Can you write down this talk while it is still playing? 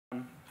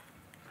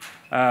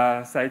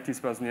Saitis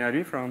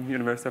Bazniari from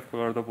University of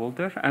Colorado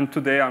Boulder, and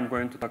today I'm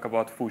going to talk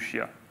about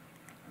fuchsia.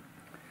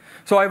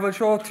 So I will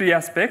show three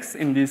aspects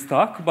in this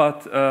talk,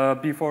 but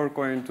before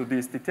going to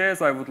these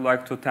details, I would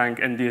like to thank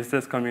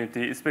NDSS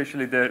community,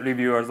 especially the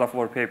reviewers of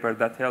our paper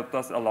that helped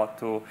us a lot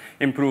to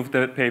improve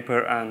the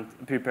paper and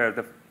prepare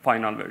the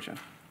final version.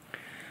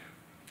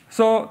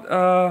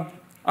 So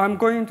I'm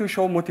going to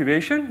show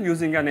motivation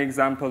using an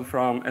example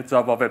from a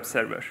Java web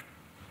server.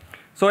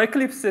 So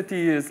Eclipse ZT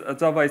is a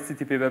Java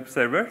HTTP web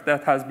server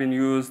that has been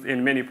used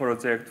in many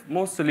projects,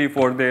 mostly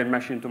for their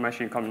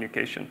machine-to-machine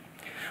communication.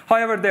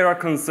 However, there are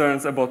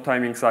concerns about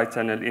timing side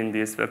channel in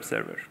this web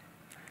server.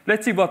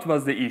 Let's see what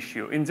was the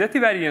issue. In ZT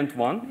variant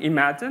 1,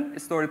 imagine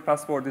stored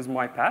password is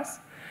my pass.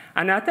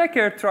 An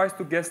attacker tries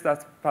to guess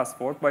that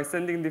password by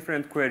sending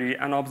different query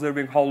and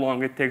observing how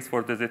long it takes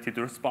for the ZT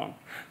to respond.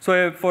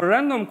 So for a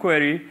random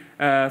query,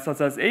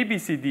 such as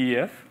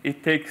ABCDEF,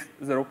 it takes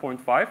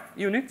 0.5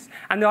 units.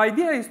 And the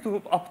idea is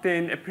to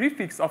obtain a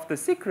prefix of the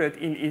secret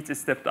in each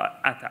step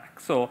attack.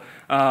 So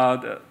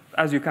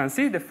as you can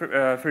see, the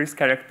first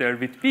character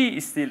with P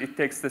is still, it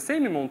takes the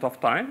same amount of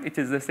time. It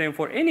is the same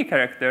for any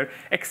character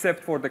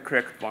except for the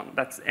correct one,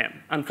 that's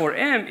M. And for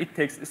M, it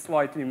takes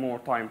slightly more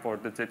time for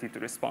the ZT to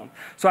respond.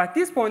 So at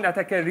this point,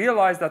 attacker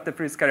realized that the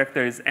first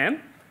character is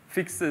M,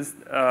 fixes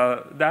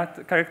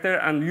that character,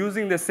 and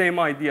using the same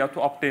idea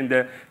to obtain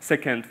the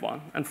second one.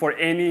 And for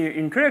any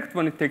incorrect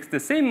one, it takes the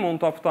same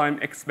amount of time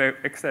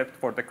except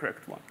for the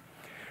correct one.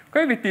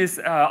 Okay, with this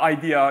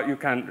idea, you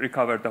can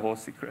recover the whole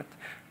secret.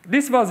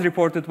 This was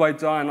reported by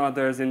Jha and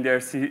others in their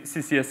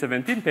CCS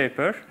 17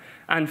 paper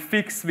and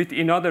fixed with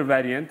another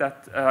variant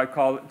that I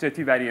call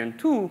ZT variant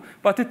 2.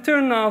 But it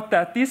turned out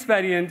that this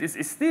variant is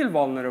still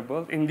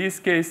vulnerable. In this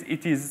case,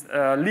 it is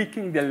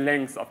leaking the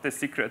length of the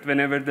secret.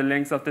 Whenever the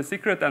length of the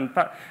secret and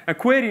a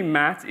query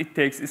match, it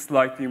takes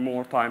slightly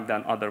more time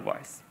than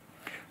otherwise.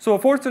 So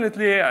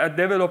fortunately,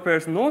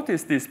 developers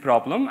noticed this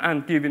problem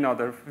and give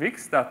another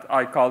fix that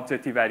I call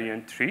ZT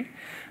variant 3.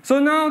 So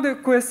now the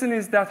question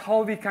is that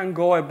how we can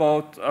go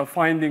about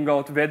finding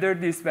out whether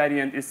this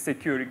variant is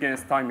secure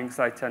against timing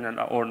side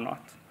channel or not.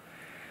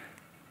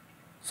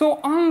 So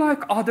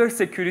unlike other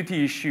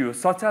security issues,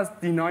 such as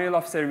denial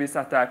of service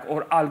attack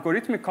or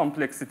algorithmic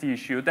complexity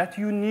issue, that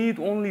you need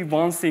only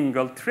one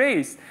single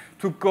trace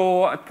to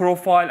go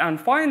profile and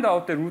find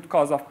out the root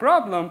cause of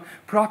problem,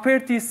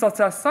 properties such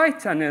as side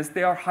channels,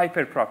 they are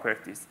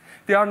hyperproperties.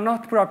 They are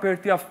not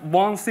property of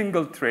one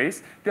single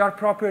trace. They are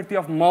property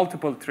of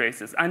multiple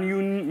traces. And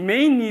you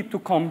may need to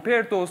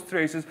compare those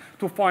traces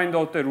to find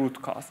out the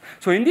root cause.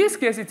 So in this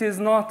case, it is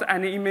not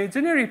an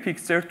imaginary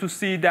picture to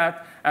see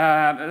that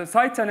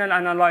side channel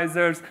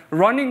analyzers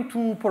running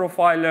two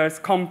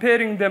profilers,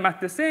 comparing them at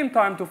the same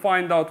time to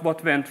find out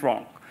what went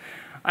wrong.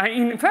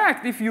 In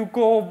fact, if you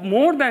go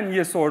more than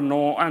yes or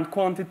no and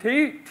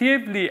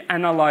quantitatively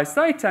analyze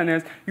side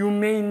channels, you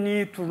may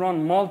need to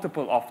run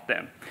multiple of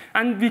them.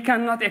 And we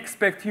cannot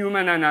expect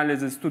human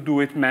analysis to do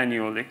it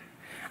manually.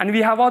 And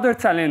we have other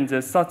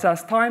challenges, such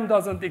as time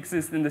doesn't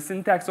exist in the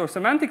syntax or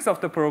semantics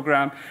of the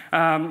program.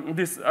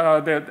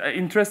 The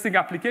interesting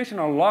application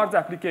or large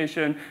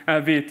application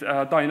with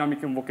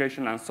dynamic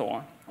invocation and so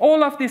on.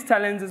 All of these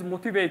challenges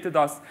motivated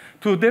us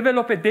to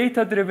develop a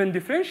data-driven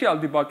differential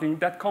debugging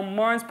that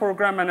combines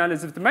program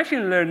analysis with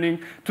machine learning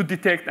to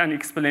detect and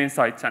explain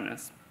side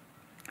channels.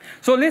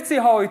 So let's see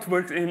how it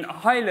works in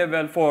high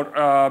level for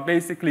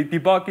basically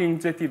debugging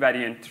ZT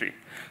variant 3.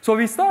 So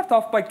we start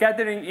off by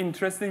gathering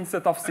interesting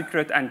set of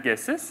secret and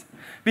guesses.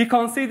 We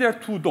consider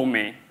two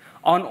domains.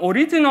 An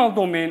original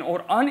domain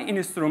or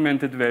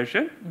uninstrumented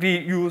version we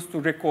use to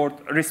record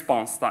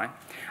response time.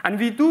 And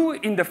we do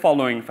in the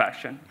following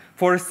fashion.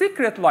 For a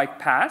secret like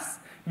pass,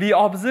 we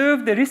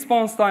observe the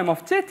response time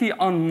of ZT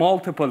on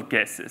multiple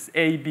guesses,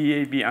 A,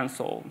 B, and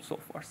so on and so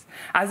forth.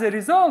 As a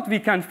result, we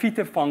can fit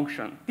a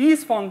function.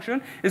 This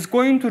function is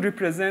going to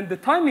represent the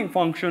timing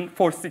function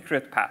for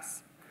secret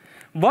pass.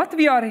 What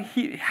we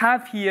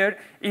have here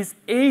is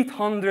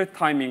 800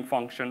 timing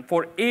function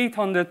for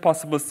 800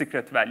 possible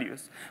secret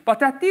values.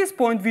 But at this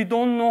point, we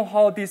don't know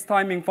how these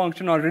timing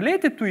functions are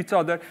related to each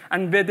other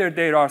and whether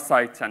there are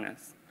side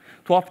channels.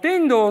 To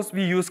obtain those,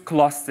 we use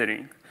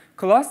clustering.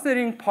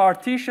 Clustering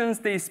partitions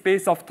the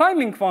space of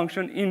timing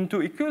function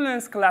into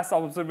equivalence class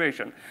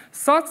observation,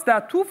 such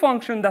that two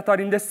functions that are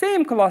in the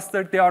same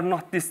cluster, they are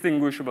not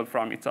distinguishable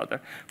from each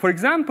other. For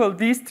example,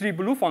 these three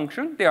blue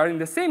functions, they are in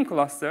the same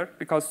cluster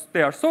because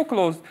they are so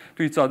close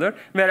to each other,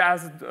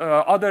 whereas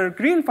other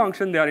green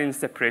functions, they are in a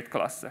separate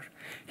cluster.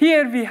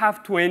 Here we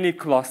have 20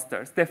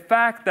 clusters. The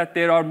fact that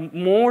there are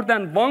more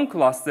than one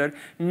cluster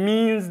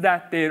means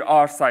that there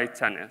are side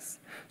channels.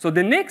 So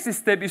the next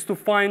step is to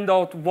find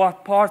out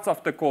what parts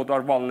of the code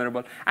are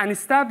vulnerable and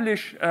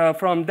establish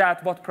from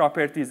that what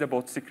properties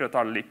about secret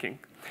are leaking.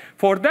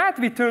 For that,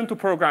 we turn to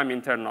program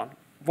internal.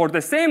 For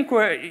the same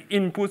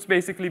inputs,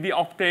 basically, we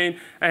obtain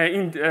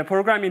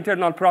program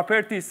internal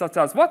properties such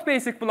as what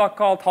basic block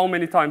called, how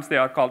many times they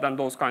are called, and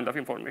those kind of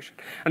information.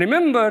 And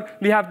remember,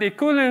 we have the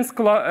equivalence,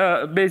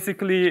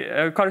 basically,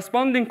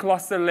 corresponding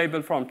cluster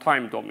label from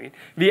time domain.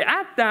 We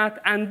add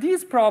that, and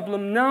this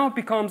problem now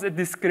becomes a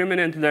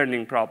discriminant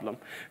learning problem.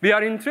 We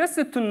are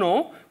interested to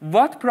know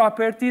what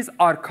properties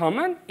are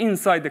common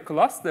inside the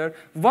cluster,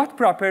 what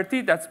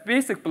property, that's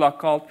basic block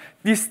called,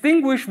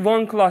 distinguish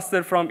one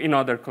cluster from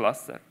another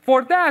cluster.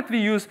 For that, we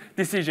use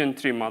decision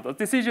tree models.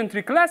 Decision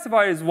tree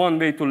classifier is one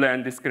way to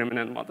learn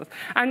discriminant models.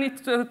 And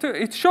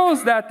it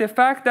shows that the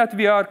fact that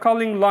we are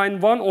calling line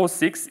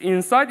 106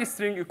 inside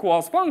string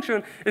equals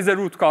function is the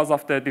root cause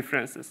of the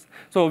differences.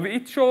 So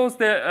it shows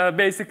the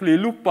basically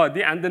loop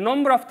body, and the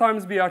number of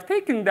times we are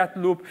taking that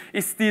loop,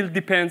 it still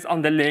depends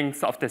on the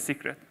length of the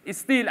secret. It's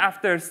still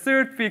after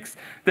third fix,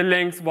 the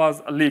length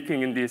was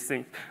leaking in these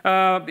things.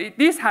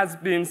 This has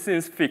been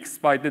since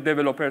fixed by the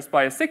developers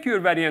by a secure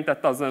variant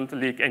that doesn't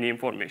leak any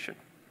information.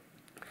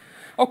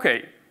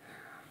 OK.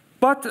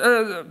 But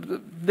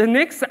the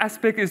next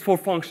aspect is for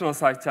functional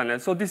side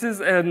channels. So this is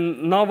a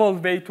novel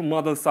way to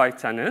model side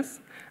channels.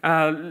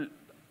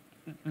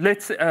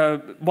 Let's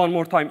one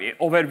more time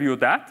overview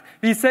that.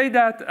 We say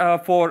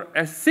that for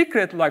a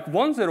secret like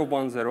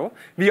 1010,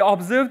 we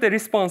observe the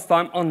response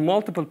time on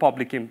multiple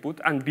public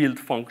input and build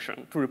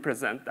function to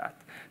represent that.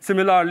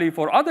 Similarly,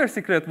 for other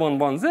secret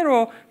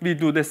 110, we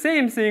do the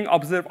same thing,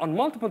 observe on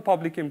multiple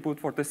public input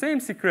for the same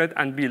secret,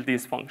 and build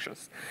these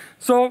functions.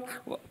 So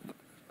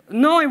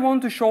now I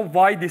want to show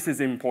why this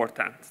is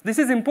important. This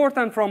is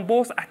important from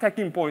both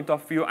attacking point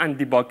of view and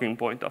debugging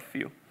point of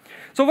view.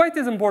 So why it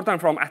is important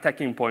from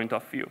attacking point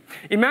of view?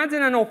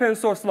 Imagine an open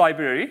source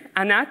library.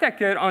 An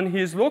attacker on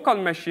his local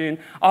machine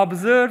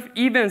observe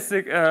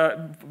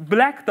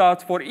black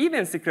dots for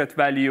even secret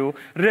value,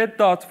 red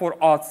dots for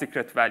odd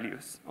secret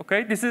values.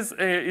 Okay, this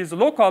is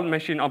local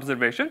machine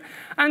observation.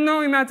 And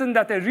now imagine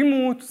that a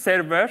remote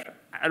server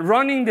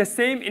running the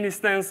same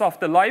instance of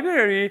the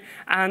library,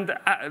 and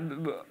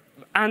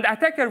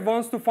attacker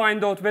wants to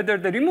find out whether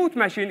the remote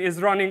machine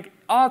is running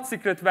odd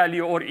secret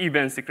value or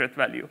even secret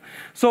value.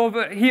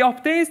 So he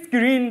obtains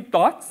green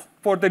dots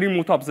for the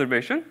remote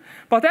observation.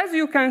 But as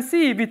you can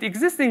see, with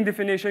existing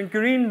definition,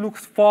 green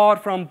looks far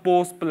from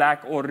both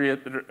black or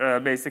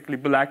red, basically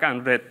black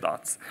and red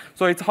dots.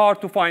 So it's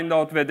hard to find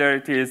out whether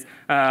it is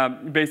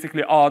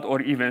basically odd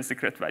or even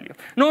secret value.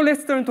 Now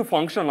let's turn to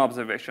functional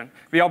observation.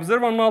 We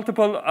observe on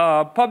multiple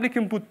public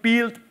input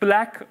build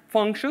black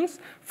functions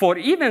for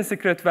even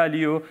secret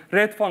value,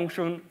 red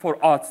function for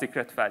odd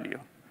secret value.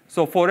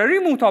 So for a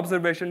remote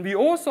observation, we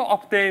also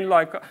obtain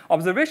like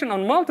observation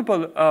on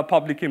multiple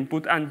public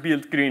input and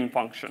build green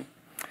function.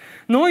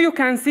 Now you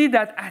can see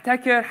that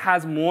attacker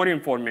has more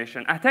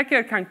information.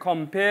 Attacker can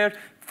compare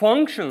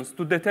functions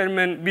to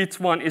determine which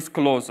one is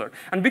closer.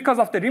 And because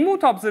of the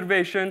remote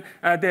observation,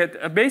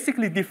 that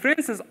basically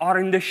differences are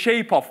in the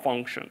shape of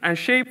function. And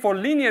shape for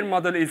linear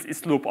model is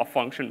slope of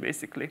function,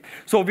 basically.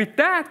 So with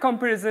that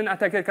comparison,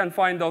 attacker can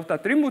find out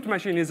that remote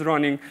machine is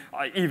running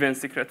even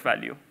secret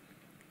value.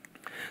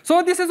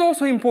 So this is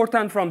also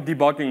important from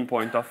debugging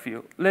point of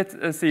view.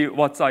 Let's see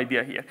what's the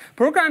idea here.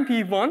 Program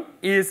P1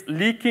 is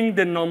leaking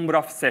the number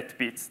of set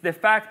bits. The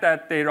fact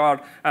that there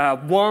are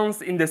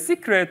ones in the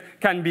secret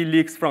can be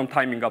leaks from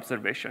timing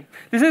observation.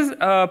 This is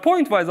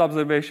point-wise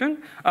observation.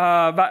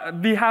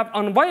 We have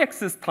on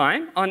y-axis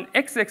time. On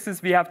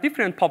x-axis, we have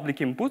different public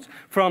inputs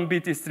from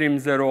bit stream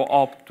 0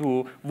 up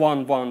to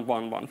 1, 1,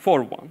 1, 1,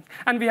 4, 1.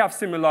 And we have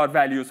similar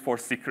values for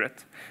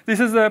secret.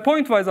 This is a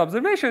point-wise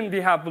observation.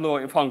 We have below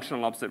a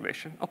functional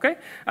observation. Okay?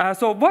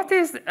 So what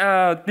is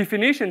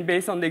definition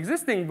based on the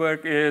existing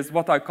work is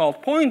what I call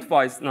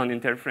point-wise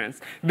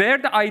non-interference, where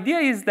the idea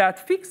is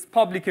that fixed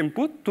public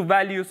input to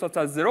values such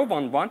as 0,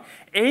 1, 1,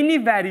 any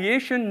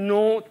variation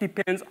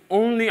depends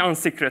only on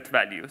secret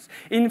values.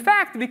 In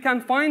fact, we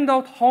can find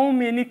out how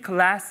many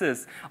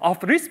classes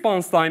of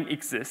response time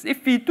exist.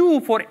 If we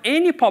do for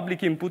any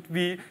public input,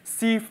 we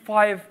see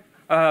 5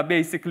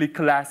 basically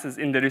classes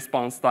in the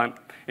response time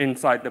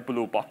inside the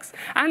blue box.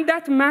 And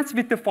that matches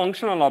with the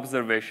functional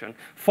observation.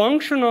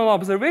 Functional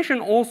observation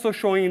also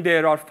showing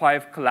there are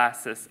 5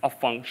 classes of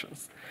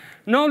functions.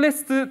 Now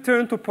let's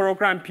turn to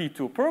program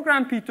P2.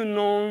 Program P2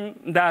 known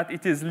that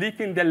it is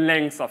leaking the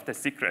length of the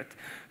secret.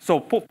 So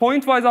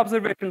point-wise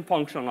observation,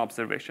 functional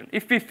observation.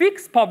 If we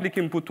fix public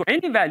input to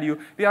any value,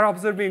 we are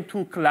observing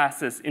 2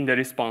 classes in the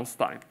response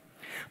time.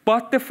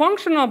 But the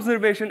functional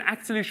observation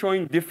actually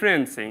showing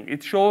different thing.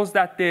 It shows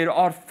that there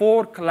are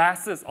 4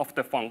 classes of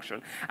the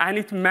function. And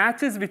it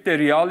matches with the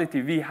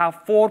reality. We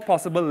have 4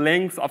 possible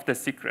lengths of the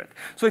secret.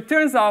 So it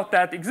turns out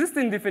that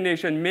existing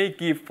definition may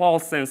give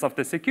false sense of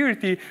the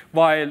security,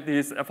 while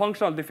this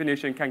functional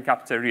definition can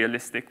capture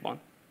realistic one.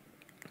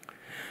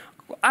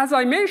 As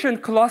I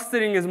mentioned,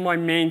 clustering is my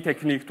main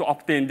technique to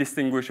obtain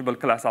distinguishable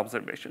class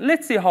observation.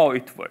 Let's see how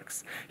it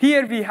works.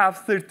 Here we have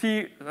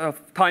 30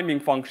 timing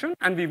functions,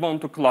 and we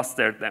want to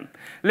cluster them.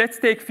 Let's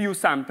take few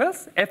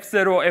samples,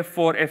 F0,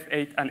 F4,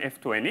 F8, and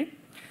F20.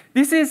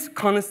 This is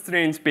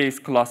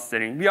constraint-based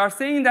clustering. We are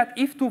saying that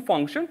if two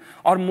functions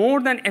are more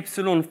than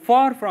epsilon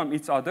far from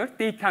each other,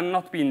 they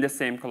cannot be in the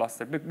same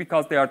cluster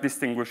because they are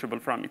distinguishable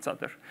from each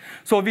other.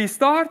 So we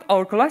start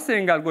our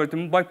clustering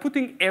algorithm by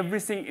putting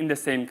everything in the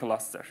same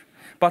cluster.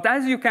 But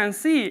as you can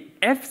see,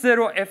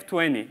 F0,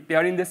 F20, they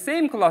are in the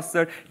same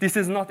cluster. This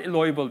is not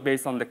evaluable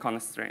based on the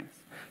constraints.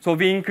 So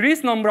we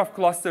increase number of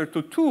clusters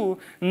to 2.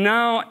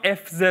 Now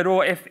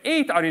F0,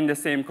 F8 are in the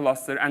same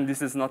cluster, and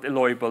this is not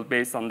evaluable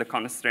based on the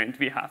constraint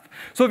we have.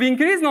 So we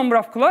increase number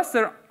of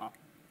clusters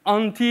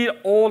until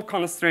all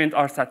constraints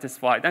are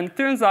satisfied. And it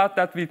turns out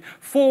that with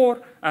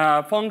 4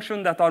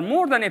 functions that are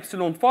more than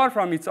epsilon far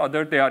from each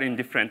other, they are in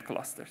different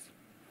clusters.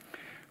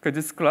 Okay,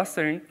 this is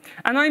clustering.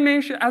 And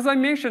as I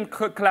mentioned,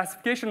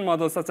 classification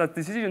models such as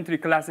decision tree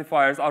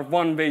classifiers are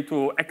one way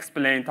to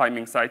explain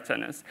timing side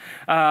channels.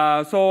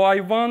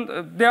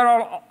 There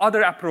are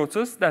other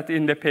approaches that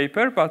in the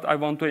paper, but I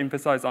want to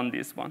emphasize on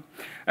this one.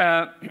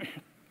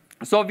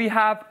 So we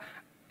have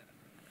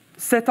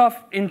set of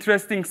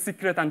interesting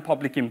secret and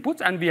public inputs,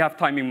 and we have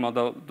timing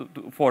model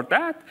for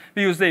that.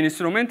 We use the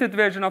instrumented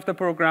version of the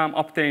program,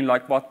 obtain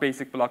like what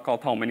basic block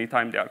called, how many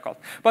times they are called.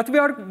 But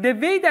the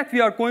way that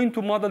we are going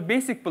to model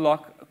basic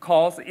block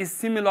calls is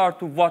similar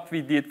to what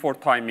we did for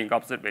timing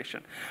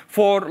observation.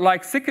 For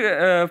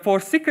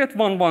secret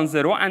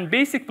 110 and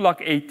basic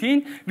block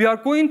 18, we are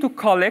going to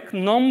collect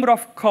number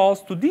of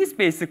calls to this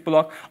basic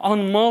block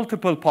on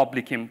multiple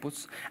public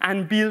inputs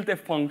and build a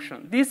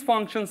function. This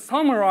function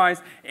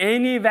summarizes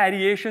any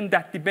variation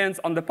that depends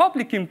on the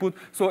public input.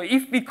 So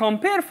if we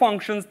compare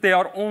functions, they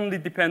are only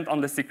depend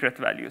on the secret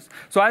values.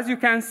 So as you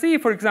can see,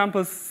 for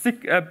example,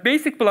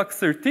 basic block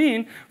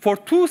 13, for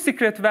 2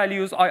 secret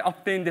values, I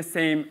obtain the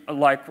same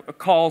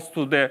calls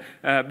to the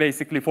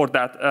basically for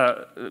that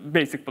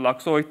basic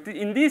block. So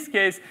in this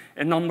case,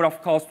 a number of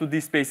calls to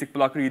this basic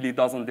block really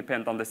doesn't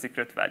depend on the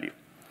secret value.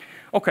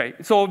 Okay,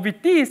 so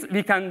with this,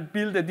 we can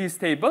build this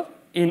table.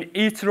 In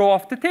each row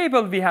of the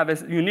table, we have a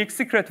unique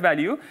secret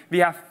value. We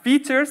have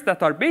features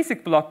that are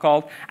basic block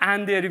called,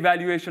 and their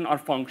evaluation are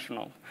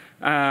functional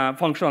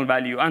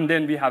value. And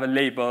then we have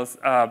labels,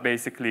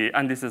 basically,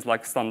 and this is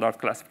like standard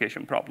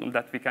classification problem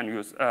that we can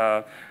use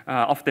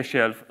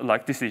off-the-shelf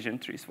like decision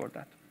trees for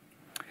that.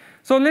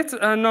 So let's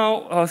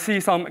now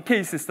see some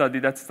case study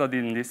that's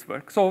studied in this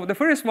work. So the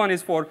first one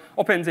is for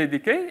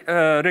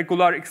OpenJDK,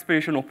 regular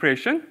expression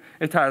operation.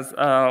 It has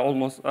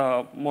almost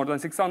more than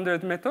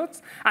 600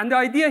 methods. And the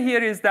idea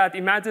here is that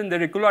imagine the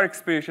regular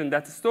expression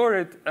that's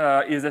stored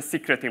is a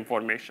secret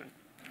information.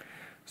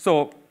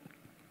 So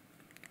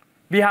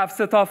we have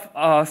set of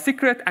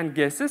secret and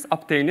guesses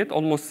obtained,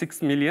 almost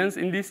 6 million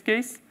in this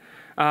case.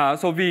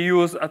 So we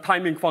use a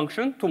timing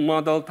function to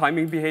model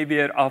timing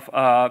behavior of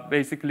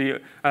basically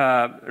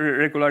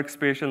regular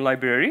expression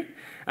library.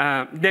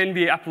 Then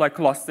we apply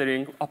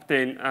clustering,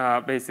 obtain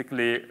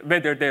basically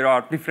whether there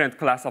are different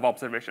class of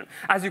observation.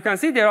 As you can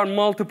see, there are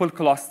multiple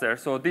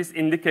clusters. So this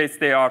indicates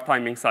they are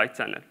timing side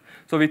channel.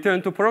 So we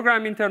turn to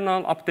program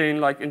internal,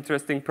 obtain like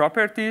interesting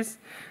properties.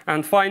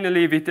 And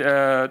finally, with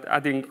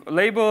adding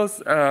labels,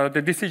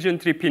 the decision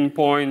tree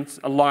pinpoints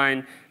a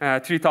line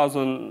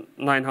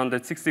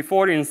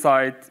 3964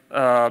 inside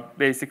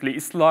basically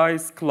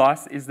slice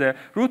class is the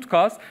root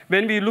cause.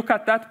 When we look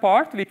at that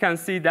part, we can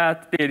see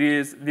that there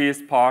is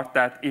this part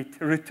that it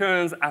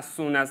returns as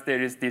soon as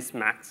there is this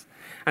match.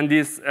 And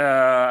this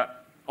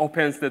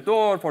opens the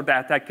door for the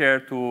attacker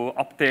to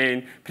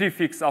obtain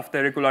prefix of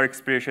the regular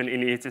expression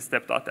in each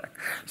step attack.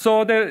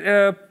 So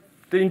the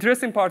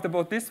interesting part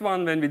about this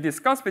one, when we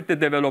discuss with the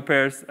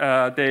developers,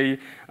 they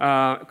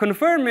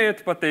confirm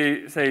it, but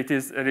they say it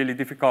is really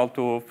difficult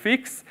to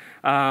fix.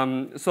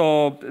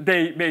 So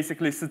they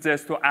basically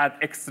suggest to add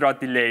extra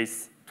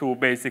delays to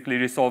basically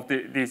resolve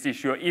this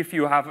issue if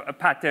you have a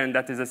pattern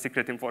that is a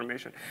secret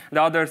information.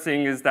 The other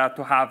thing is that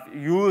to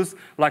use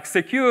like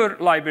secure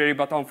library,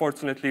 but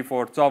unfortunately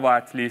for Java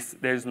at least,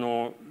 there's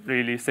no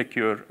really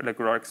secure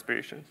regular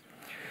expressions.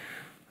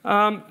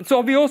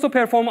 So we also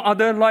perform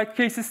other like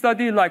case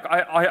study, like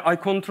I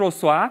control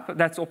swap.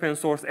 That's open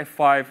source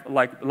F5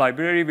 like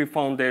library. We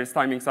found there's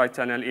timing side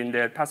channel in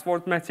their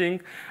password matching,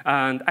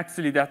 and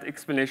actually that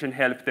explanation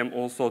helped them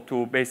also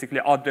to basically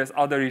address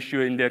other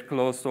issue in their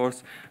closed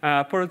source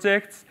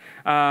projects.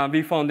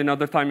 We found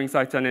another timing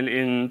side channel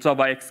in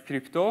Java X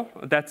Crypto.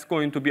 That's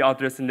going to be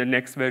addressed in the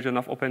next version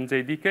of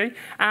OpenJDK,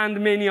 and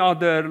many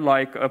other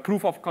like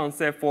proof of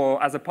concept for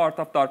as a part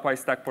of the DARPA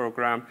stack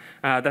program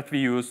that we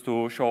use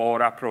to show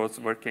our approach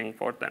working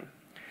for them.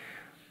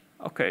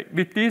 Okay,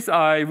 with this,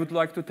 I would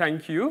like to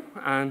thank you,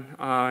 and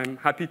I'm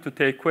happy to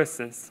take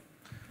questions.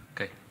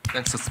 Okay,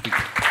 thanks for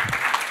speaking.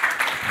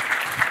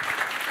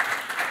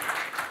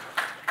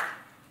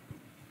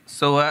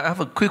 So I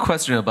have a quick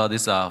question about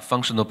this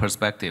functional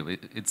perspective.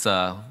 It's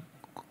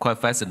quite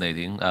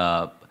fascinating,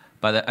 but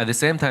at the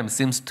same time, it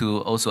seems to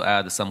also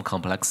add some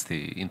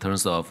complexity in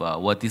terms of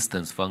what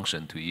distance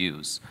function to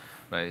use,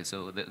 right?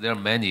 So there are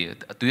many.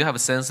 Do you have a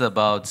sense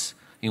about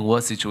in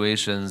what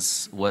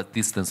situations, what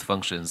distance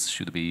functions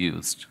should be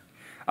used?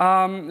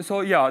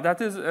 So yeah, that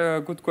is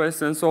a good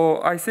question.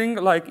 So I think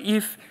like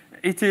if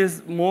it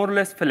is more or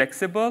less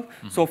flexible.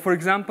 So for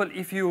example,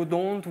 if you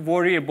don't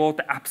worry about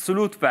the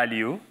absolute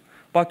value,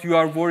 but you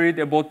are worried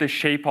about the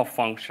shape of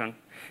function,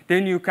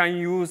 then you can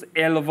use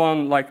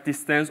L1 like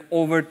distance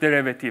over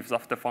derivatives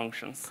of the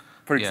functions,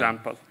 for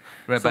example.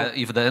 Right, So, but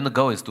if the end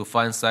goal is to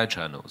find side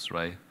channels,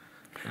 right?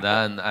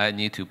 Then I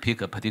need to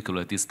pick a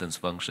particular distance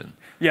function.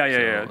 So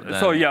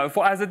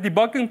as a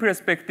debugging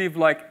perspective,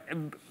 like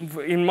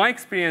in my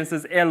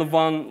experiences,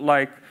 L1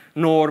 like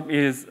norm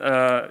is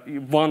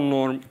one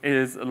norm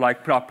is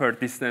like proper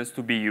distance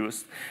to be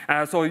used.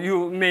 So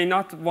you may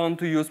not want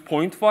to use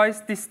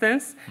point-wise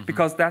distance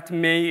because that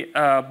may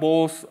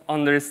both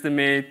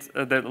underestimate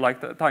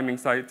the timing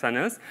side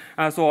channels.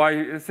 So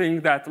I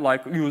think that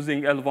like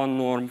using L1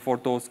 norm for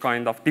those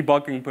kind of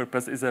debugging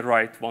purpose is the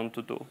right one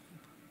to do.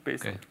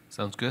 Basically. Okay,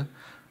 sounds good.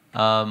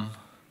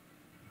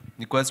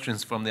 Any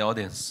questions from the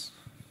audience?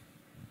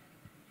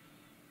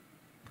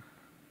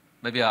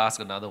 Maybe I'll ask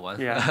another one.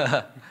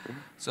 Yeah.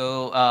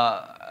 So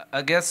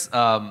I guess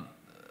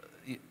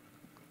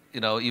you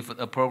know, if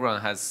a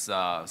program has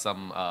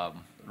some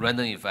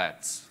random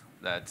effects,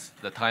 that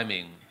the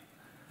timing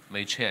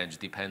may change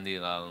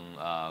depending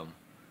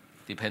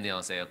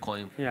on say a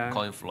coin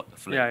flip,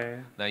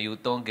 then you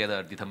don't get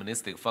a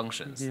deterministic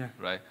functions,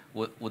 right?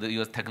 Would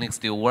your technique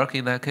still work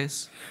in that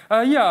case?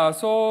 Yeah.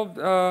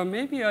 So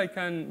maybe I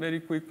can very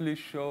quickly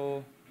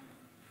show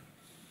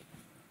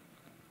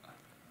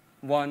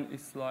one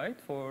slide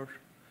for.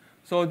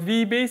 So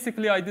we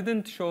basically, I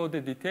didn't show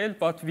the detail,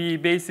 but we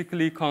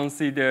basically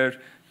consider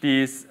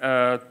these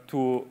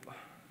to.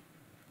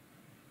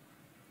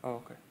 Oh,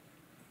 okay.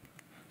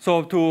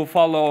 So to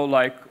follow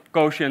like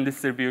Gaussian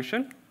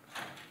distribution.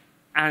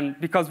 And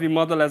because we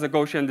model as a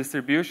Gaussian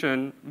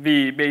distribution,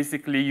 we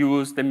basically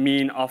use the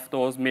mean of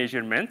those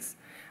measurements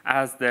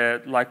as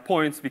the like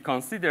points we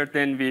consider.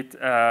 Then with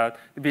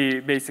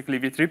basically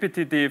with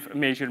repetitive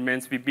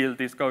measurements, we build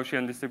these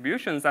Gaussian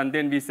distributions, and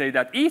then we say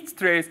that each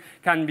trace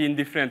can be in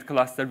different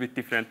cluster with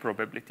different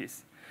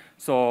probabilities.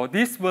 So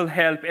this will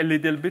help a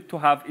little bit to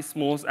have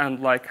smooth and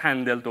like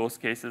handle those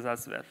cases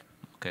as well.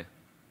 Okay.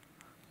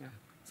 Yeah.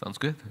 Sounds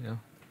good. Yeah.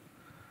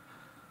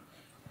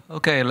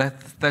 Okay,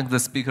 let's thank the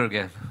speaker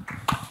again.